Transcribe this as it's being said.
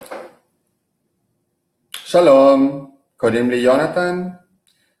שלום, קוראים לי יונתן,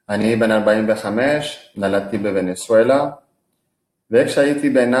 אני בן 45, נולדתי בוונצואלה, וכשהייתי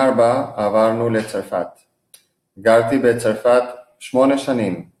בן 4 עברנו לצרפת. גרתי בצרפת 8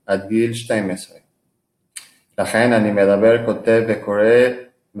 שנים, עד גיל 12. לכן אני מדבר, כותב וקורא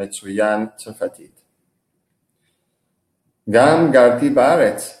מצוין צרפתית. גם גרתי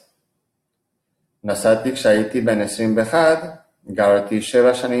בארץ. נסעתי כשהייתי בן 21, גרתי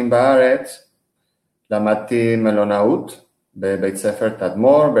 7 שנים בארץ, למדתי מלונאות בבית ספר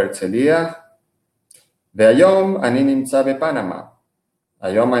תדמור בהרצליה, והיום אני נמצא בפנמה.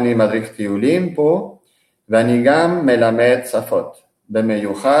 היום אני מדריך טיולים פה, ואני גם מלמד שפות,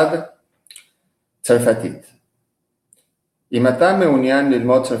 במיוחד צרפתית. אם אתה מעוניין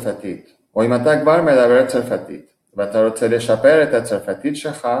ללמוד צרפתית, או אם אתה כבר מדבר צרפתית, ואתה רוצה לשפר את הצרפתית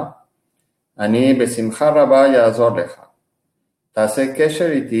שלך, אני בשמחה רבה יעזור לך. תעשה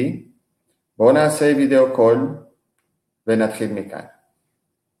קשר איתי, בוא נעשה וידאו קול ונתחיל מכאן.